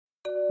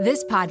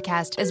This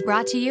podcast is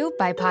brought to you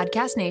by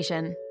Podcast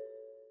Nation.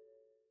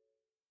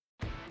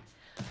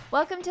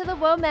 Welcome to the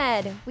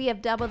WoMed. We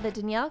have Double the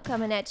Danielle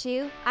coming at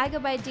you. I go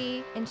by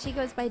Dee, and she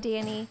goes by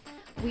Danny.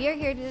 We are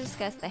here to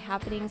discuss the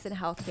happenings in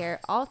healthcare,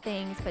 all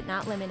things but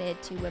not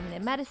limited to women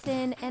in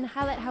medicine, and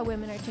highlight how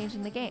women are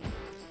changing the game.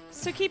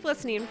 So keep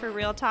listening for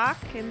real talk,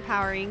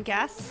 empowering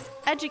guests,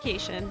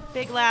 education,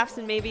 big laughs,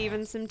 and maybe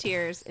even some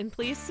tears. And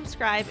please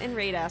subscribe and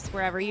rate us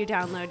wherever you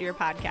download your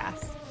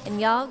podcasts. And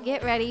y'all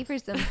get ready for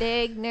some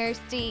big,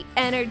 nursey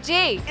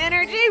energy.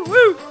 Energy,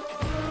 woo!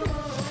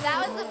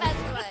 That was the best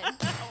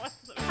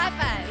one. High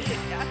five.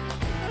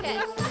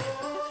 Yeah. Okay.